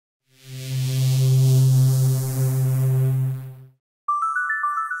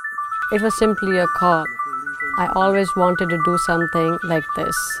It was simply a call. I always wanted to do something like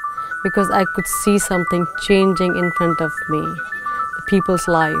this because I could see something changing in front of me, the people's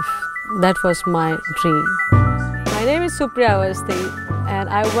life. That was my dream. My name is Supriya Avasthi and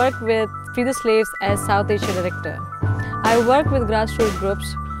I work with Free the Slaves as South Asia Director. I work with grassroots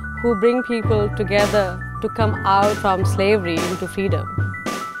groups who bring people together to come out from slavery into freedom.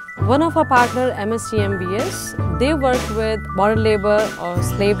 One of our partners, MSCMBS, they work with modern labor or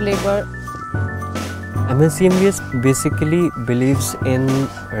slave labor. MSCMBS basically believes in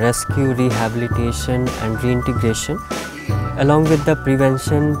rescue, rehabilitation and reintegration, along with the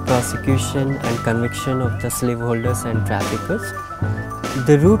prevention, prosecution and conviction of the slaveholders and traffickers.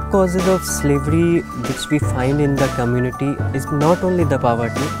 The root causes of slavery which we find in the community is not only the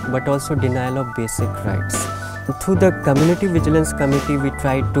poverty but also denial of basic rights. Through the Community Vigilance Committee, we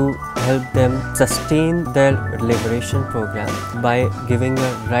try to help them sustain their liberation program by giving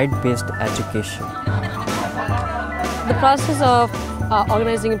a right-based education. The process of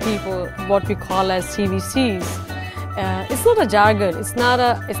organizing people, what we call as CVCs, it's not a jargon, it's not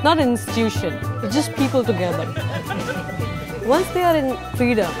an institution, it's just people together. Once they are in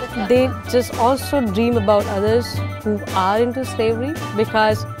freedom, they just also dream about others who are into slavery,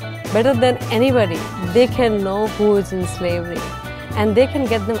 because better than anybody, they can know who is in slavery and they can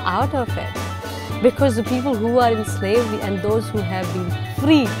get them out of it. Because the people who are in slavery and those who have been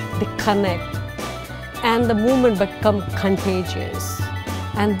free, they connect and the movement becomes contagious.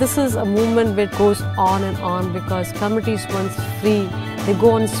 And this is a movement which goes on and on because communities once free, they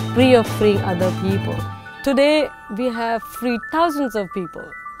go on a spree of freeing other people. Today we have freed thousands of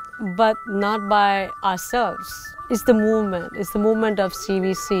people, but not by ourselves. It's the movement of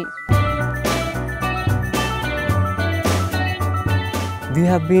CVC. We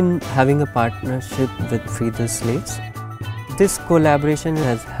have been having a partnership with Free the Slaves. This collaboration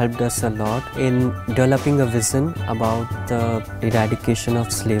has helped us a lot in developing a vision about the eradication of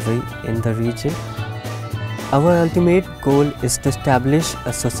slavery in the region. Our ultimate goal is to establish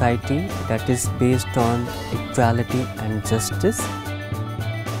a society that is based on equality and justice.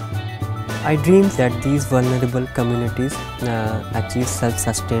 I dream that these vulnerable communities achieve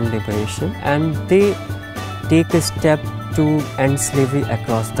self-sustained liberation and they take a step to end slavery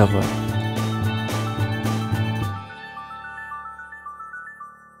across the world.